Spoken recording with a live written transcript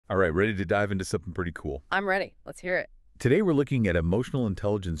All right, ready to dive into something pretty cool. I'm ready. Let's hear it. Today we're looking at emotional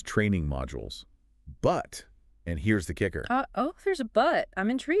intelligence training modules. But, and here's the kicker, Oh, there's a but. I'm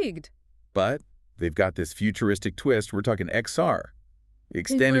intrigued. but they've got this futuristic twist. We're talking XR,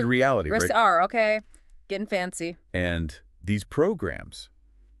 extended reality, right? XR, okay. Getting fancy. And these programs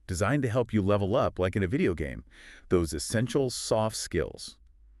designed to help you level up like in a video game. Those essential soft skills,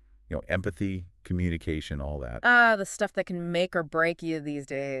 empathy, communication, all that. The stuff that can make or break you these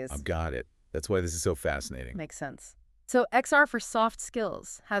days. I've got it. That's why this is so fascinating. Makes sense. So XR for soft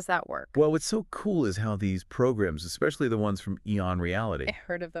skills. How's that work? Well, what's so cool is how these programs, especially the ones from EON Reality, I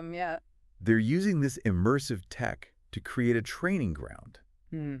heard of them yet. they're using this immersive tech to create a training ground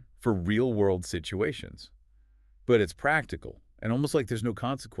for real-world situations. But it's practical and almost like there's no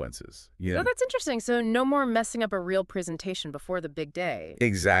consequences. Oh, that's interesting. So no more messing up a real presentation before the big day.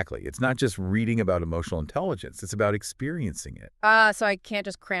 Exactly. It's not just reading about emotional intelligence. It's about experiencing it. So I can't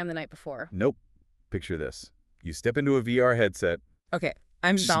just cram the night before. Nope. Picture this. You step into a VR headset. Okay.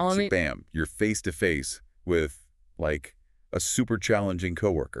 I'm following. Bam. You're face-to-face with, like, a super challenging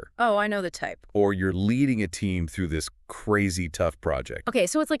coworker. Oh, I know the type. Or you're leading a team through this crazy tough project. Okay,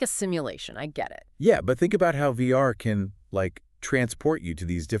 so it's like a simulation. I get it. Yeah, but think about how VR can, like, transport you to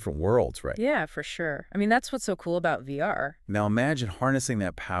these different worlds, right? Yeah, for sure. I mean, that's what's so cool about VR. Now imagine harnessing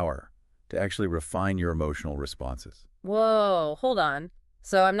that power to actually refine your emotional responses. Whoa, hold on.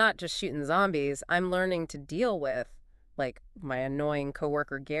 So I'm not just shooting zombies. I'm learning to deal with, like, my annoying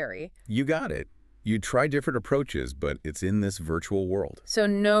coworker, Gary. You got it. You try different approaches, but it's in this virtual world. So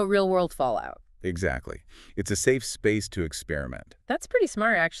no real-world fallout. Exactly. It's a safe space to experiment. That's pretty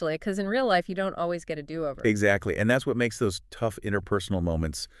smart, actually, because in real life, you don't always get a do-over. Exactly. And that's what makes those tough interpersonal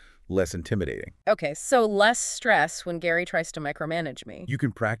moments less intimidating. Okay, so less stress when Gary tries to micromanage me. You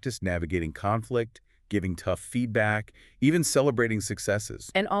can practice navigating conflict, giving tough feedback, even celebrating successes.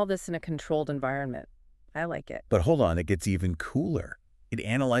 And all this in a controlled environment. I like it. But hold on, it gets even cooler. It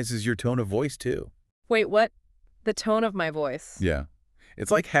analyzes your tone of voice, too. Wait, what? The tone of my voice? Yeah.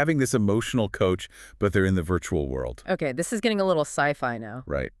 It's like having this emotional coach, but they're in the virtual world. Okay, this is getting a little sci-fi now.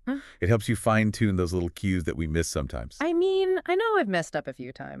 Right. It helps you fine-tune those little cues that we miss sometimes. I mean, I know I've messed up a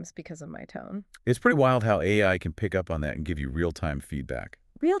few times because of my tone. It's pretty wild how AI can pick up on that and give you real-time feedback.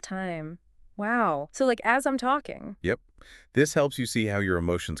 Real time? Wow. So like as I'm talking? Yep. This helps you see how your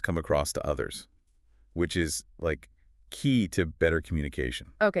emotions come across to others, which is, like, key to better communication.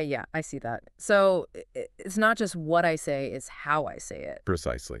 Okay, yeah, I see that. So it's not just what I say, it's how I say it.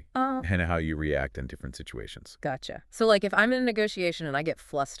 Precisely. Oh. And how you react in different situations. Gotcha. So like if I'm in a negotiation and I get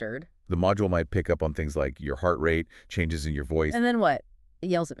flustered. The module might pick up on things like your heart rate, changes in your voice. And then what? It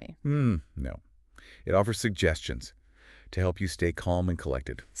yells at me. No. It offers suggestions to help you stay calm and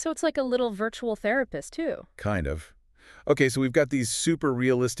collected. So it's like a little virtual therapist too. Kind of. Okay, so we've got these super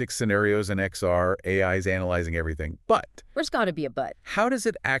realistic scenarios in XR, AI's analyzing everything, but There's got to be a but. how does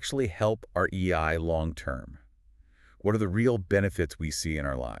it actually help our EI long term? What are the real benefits we see in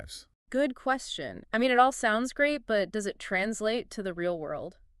our lives? Good question. I mean, it all sounds great, but does it translate to the real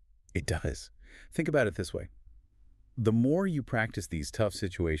world? It does. Think about it this way. The more you practice these tough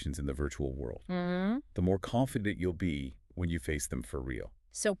situations in the virtual world, the more confident you'll be when you face them for real.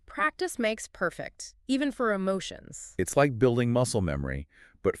 So practice makes perfect, even for emotions. It's like building muscle memory,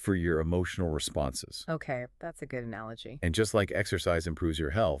 but for your emotional responses. Okay, that's a good analogy. And just like exercise improves your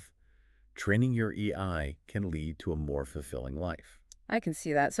health, training your EI can lead to a more fulfilling life. I can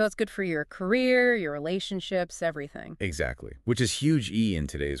see that. So it's good for your career, your relationships, everything. Exactly, which is huge E in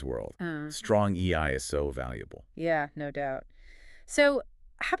today's world. Strong EI is so valuable. Yeah, no doubt. So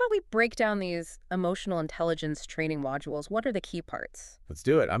how about we break down these emotional intelligence training modules? What are the key parts? Let's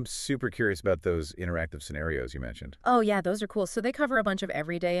do it. I'm super curious about those interactive scenarios you mentioned. Oh, yeah, those are cool. So they cover a bunch of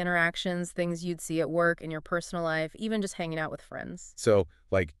everyday interactions, things you'd see at work, in your personal life, even just hanging out with friends. So,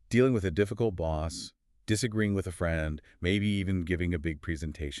 like dealing with a difficult boss, disagreeing with a friend, maybe even giving a big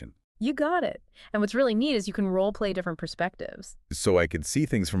presentation. You got it. And what's really neat is you can role play different perspectives. So I could see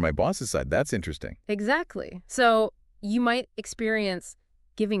things from my boss's side. That's interesting. Exactly. So you might experience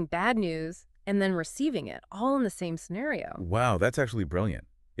giving bad news and then receiving it all in the same scenario. Wow, that's actually brilliant.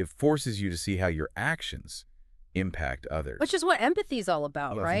 It forces you to see how your actions impact others. Which is what empathy is all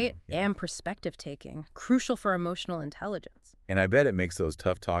about, Love right? that. Yeah. And perspective taking, crucial for emotional intelligence. And I bet it makes those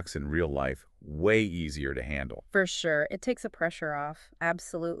tough talks in real life way easier to handle. For sure. It takes the pressure off.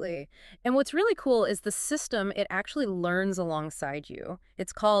 Absolutely. And what's really cool is the system, it actually learns alongside you.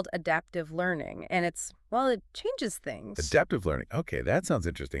 It's called adaptive learning, and well, it changes things. Adaptive learning. Okay, that sounds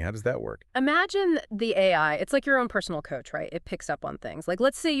interesting. How does that work? Imagine the AI. It's like your own personal coach, right? It picks up on things. Like,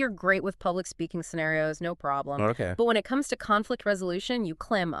 let's say you're great with public speaking scenarios, no problem. Okay. But when it comes to conflict resolution, you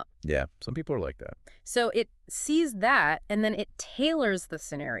clam up. Yeah, some people are like that. So it sees that, and then it tailors the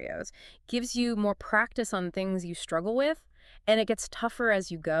scenarios, gives you more practice on things you struggle with, and it gets tougher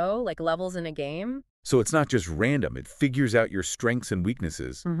as you go, like levels in a game. So it's not just random. It figures out your strengths and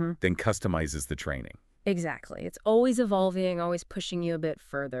weaknesses, Mm-hmm. then customizes the training. Exactly. It's always evolving, always pushing you a bit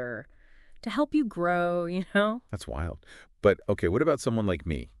further to help you grow, you know? That's wild. But okay, what about someone like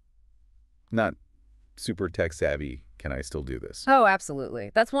me? Not super tech savvy. Can I still do this? Oh, absolutely.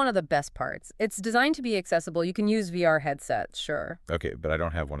 That's one of the best parts. It's designed to be accessible. You can use VR headsets, sure. Okay, but I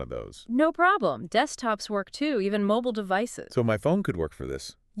don't have one of those. No problem. Desktops work too, even mobile devices. So my phone could work for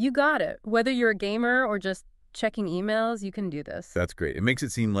this. You got it. Whether you're a gamer or just checking emails, you can do this. That's great. It makes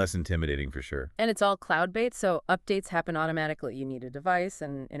it seem less intimidating for sure. And it's all cloud-based, so updates happen automatically. You need a device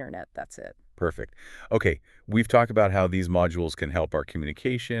and internet, that's it. Perfect. Okay, we've talked about how these modules can help our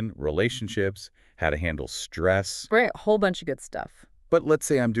communication, relationships, how to handle stress. Right, a whole bunch of good stuff. But let's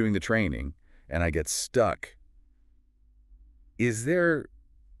say I'm doing the training and I get stuck. Is there,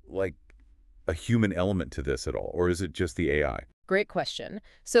 like, a human element to this at all, or is it just the AI? Great question.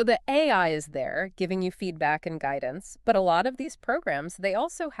 So the AI is there, giving you feedback and guidance, but a lot of these programs, they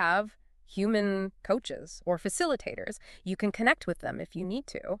also have human coaches or facilitators. You can connect with them if you need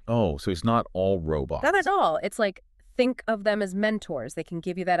to. Oh, so it's not all robots. Not at all. It's like, think of them as mentors. They can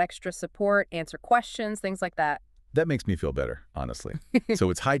give you that extra support, answer questions, things like that. That makes me feel better, honestly. So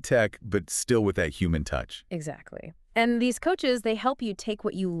it's high tech, but still with that human touch. Exactly. And these coaches, they help you take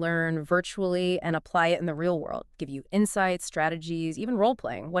what you learn virtually and apply it in the real world, give you insights, strategies, even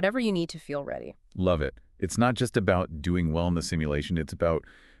role-playing, whatever you need to feel ready. Love it. It's not just about doing well in the simulation. It's about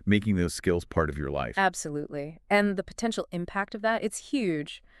making those skills part of your life. Absolutely. And the potential impact of that, it's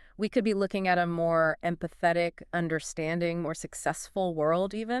huge. We could be looking at a more empathetic, understanding, more successful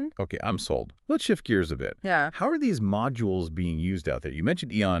world even. Okay, I'm sold. Let's shift gears a bit. Yeah. How are these modules being used out there? You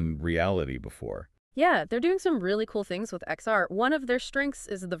mentioned EON Reality before. Yeah, they're doing some really cool things with XR. One of their strengths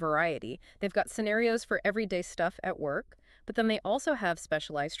is the variety. They've got scenarios for everyday stuff at work, but then they also have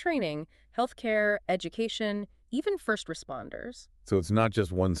specialized training, healthcare, education, even first responders. So it's not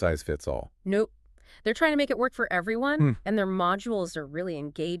just one size fits all. Nope. They're trying to make it work for everyone, Hmm. and their modules are really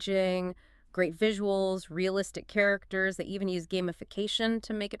engaging, great visuals, realistic characters. They even use gamification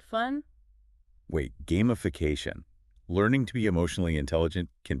to make it fun. Wait, gamification. Learning to be emotionally intelligent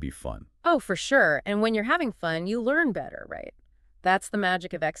can be fun. Oh, for sure. And when you're having fun, you learn better, right? That's the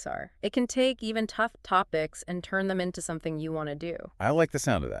magic of XR. It can take even tough topics and turn them into something you want to do. I like the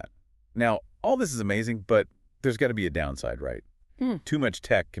sound of that. Now, all this is amazing, but there's got to be a downside, right? Too much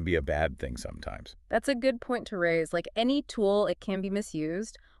tech can be a bad thing sometimes. That's a good point to raise. Like any tool, it can be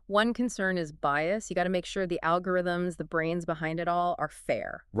misused. One concern is bias. You got to make sure the algorithms, the brains behind it all, are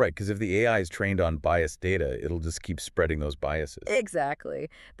fair. Right, because if the AI is trained on biased data, it'll just keep spreading those biases. Exactly.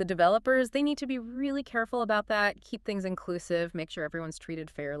 The developers, they need to be really careful about that, keep things inclusive, make sure everyone's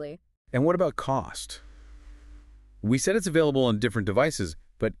treated fairly. And what about cost? We said it's available on different devices,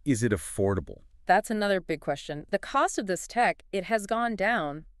 but is it affordable? That's another big question. The cost of this tech, it has gone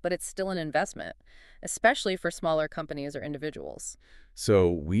down, but it's still an investment, especially for smaller companies or individuals.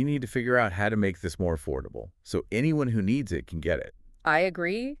 So we need to figure out how to make this more affordable, so anyone who needs it can get it. I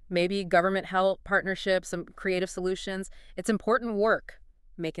agree. Maybe government help, partnerships, some creative solutions. It's important work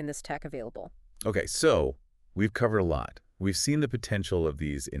making this tech available. Okay, so we've covered a lot. We've seen the potential of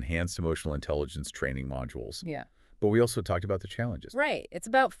these enhanced emotional intelligence training modules, Yeah. but we also talked about the challenges. Right. It's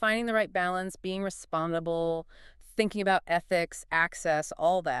about finding the right balance, being responsible, thinking about ethics, access,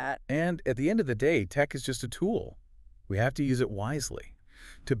 all that. And at the end of the day, tech is just a tool. We have to use it wisely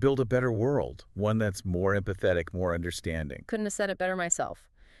to build a better world, one that's more empathetic, more understanding. Couldn't have said it better myself.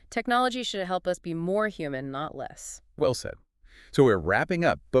 Technology should help us be more human, not less. Well said. So we're wrapping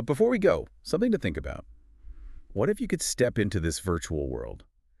up, but before we go, something to think about. What if you could step into this virtual world?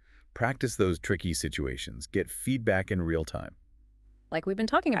 Practice those tricky situations, get feedback in real time. Like we've been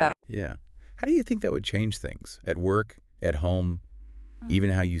talking about. Yeah. How do you think that would change things? At work, at home, even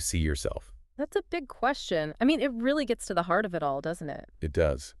how you see yourself? That's a big question. I mean, it really gets to the heart of it all, doesn't it? It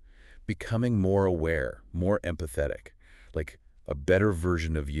does. Becoming more aware, more empathetic, like a better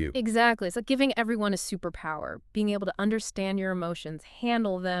version of you. Exactly. It's like giving everyone a superpower, being able to understand your emotions,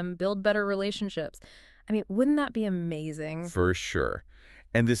 handle them, build better relationships. I mean, wouldn't that be amazing? For sure.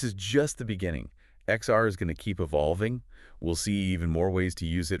 And this is just the beginning. XR is going to keep evolving. We'll see even more ways to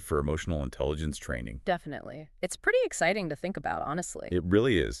use it for emotional intelligence training. Definitely. It's pretty exciting to think about, honestly. It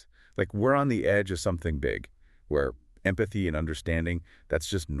really is. Like we're on the edge of something big, where empathy and understanding, that's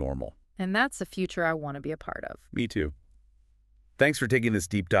just normal. And that's a future I want to be a part of. Me too. Thanks for taking this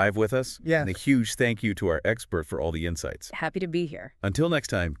deep dive with us. Yes. And a huge thank you to our expert for all the insights. Happy to be here. Until next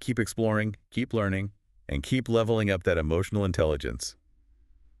time, keep exploring, keep learning, and keep leveling up that emotional intelligence.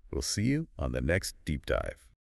 We'll see you on the next deep dive.